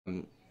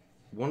Um,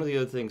 One of the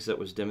other things that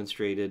was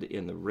demonstrated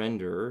in the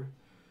render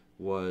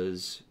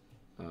was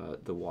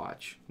the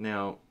watch.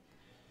 Now,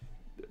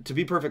 to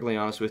be perfectly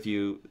honest with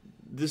you,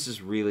 this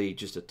is really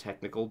just a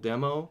technical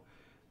demo.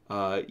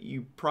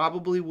 You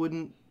probably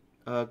wouldn't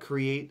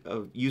create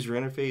a user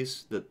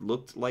interface that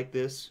looked like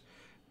this,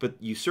 but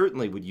you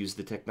certainly would use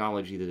the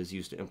technology that is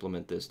used to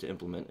implement this to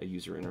implement a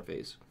user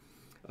interface.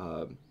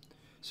 Um,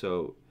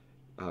 so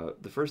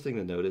the first thing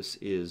to notice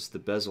is the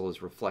bezel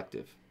is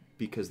reflective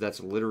because that's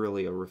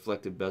literally a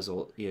reflective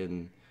bezel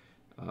in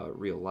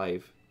real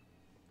life.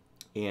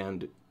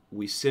 And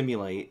we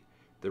simulate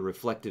the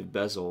reflective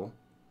bezel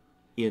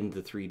in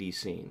the 3D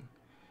scene.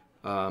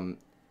 Um,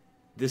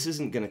 this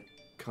isn't going to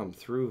come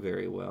through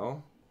very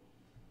well,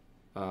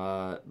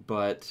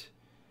 but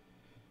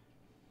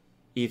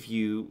if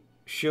you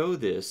show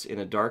this in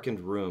a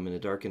darkened room, in a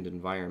darkened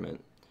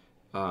environment,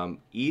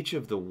 each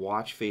of the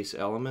watch face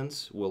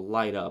elements will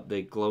light up.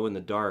 They glow in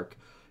the dark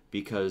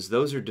because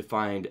those are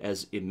defined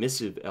as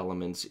emissive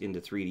elements in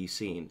the 3D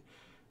scene.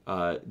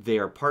 They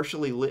are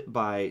partially lit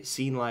by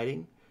scene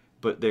lighting,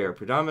 but they are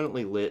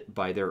predominantly lit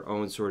by their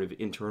own sort of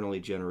internally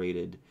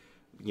generated,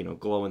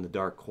 glow in the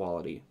dark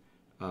quality.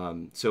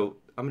 So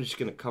I'm just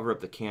going to cover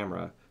up the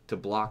camera to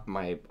block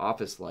my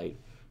office light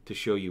to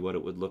show you what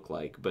it would look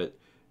like. But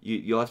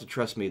you'll have to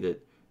trust me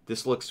that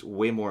this looks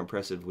way more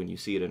impressive when you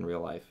see it in real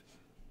life.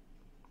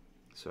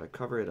 So I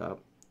cover it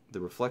up,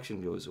 the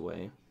reflection goes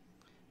away,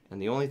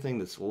 and the only thing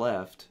that's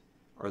left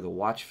are the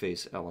watch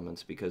face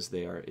elements because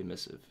they are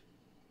emissive.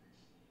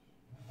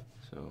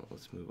 So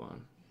let's move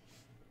on.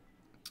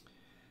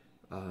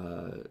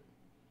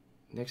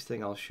 Next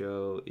thing I'll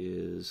show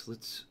is,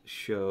 let's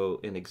show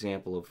an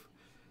example of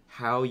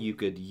how you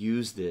could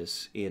use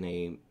this in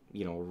a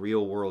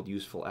real world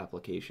useful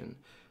application.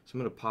 So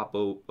I'm going to pop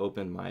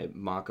open my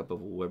mock-up of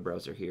a web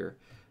browser here,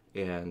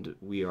 and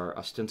we are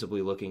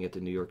ostensibly looking at the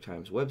New York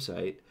Times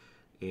website,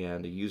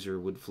 and a user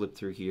would flip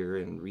through here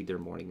and read their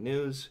morning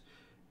news.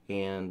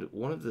 And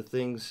one of the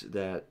things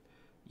that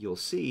you'll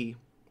see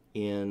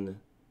in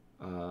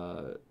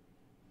some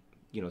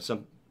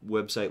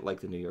website like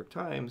the New York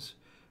Times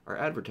are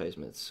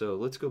advertisements. So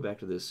let's go back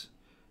to this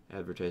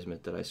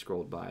advertisement that I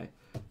scrolled by.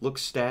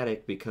 Looks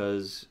static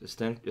because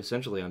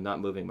essentially I'm not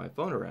moving my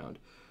phone around.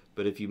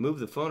 But if you move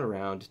the phone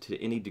around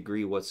to any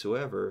degree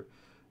whatsoever,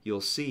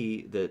 you'll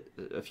see that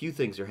a few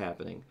things are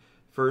happening.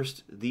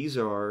 First, these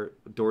are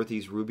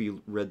Dorothy's ruby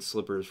red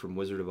slippers from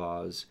Wizard of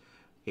Oz,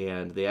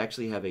 and they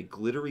actually have a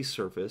glittery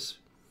surface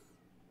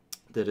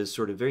that is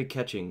sort of very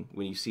catching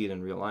when you see it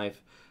in real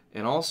life.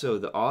 And also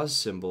the Oz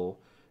symbol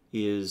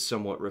is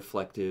somewhat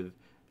reflective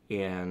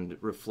and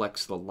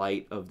reflects the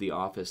light of the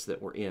office that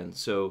we're in.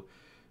 So,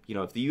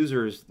 if the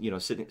user is,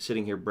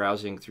 sitting here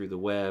browsing through the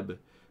web,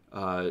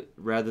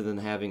 rather than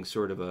having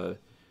sort of a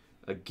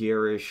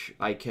garish,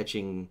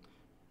 eye-catching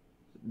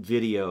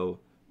video,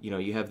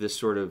 you have this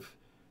sort of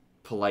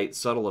polite,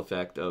 subtle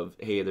effect of,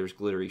 hey, there's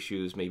glittery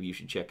shoes, maybe you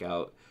should check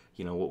out,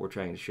 what we're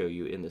trying to show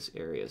you in this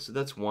area. So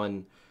that's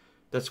one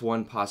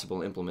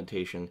possible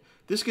implementation.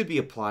 This could be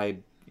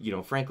applied,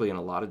 frankly, in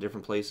a lot of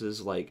different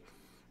places. Like,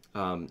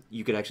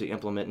 you could actually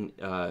implement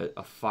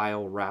a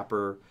file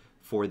wrapper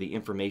for the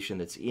information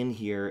that's in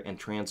here and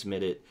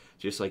transmit it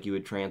just like you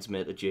would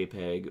transmit a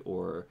JPEG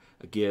or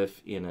a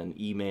GIF in an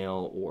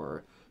email,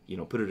 or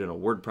put it in a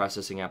word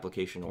processing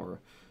application, or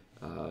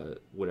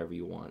whatever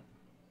you want.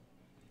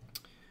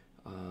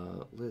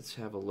 Let's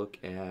have a look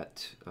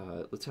at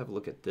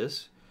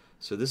this.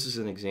 So this is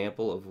an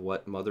example of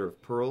what mother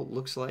of pearl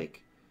looks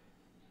like.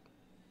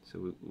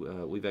 So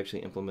we've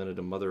actually implemented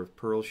a mother of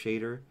pearl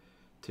shader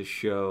to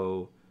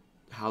show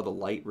how the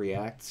light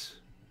reacts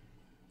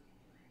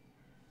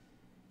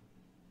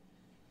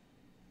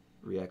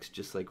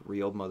just like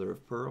real mother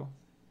of pearl.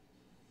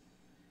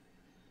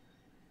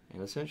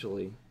 And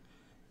essentially,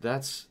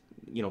 that's,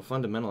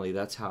 fundamentally,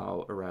 that's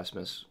how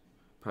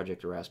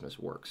Project Erasmus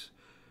works.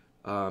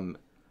 I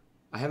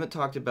haven't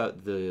talked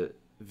about the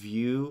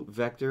view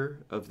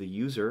vector of the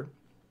user,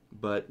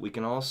 but we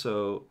can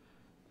also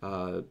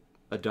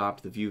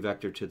adopt the view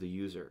vector to the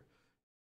user.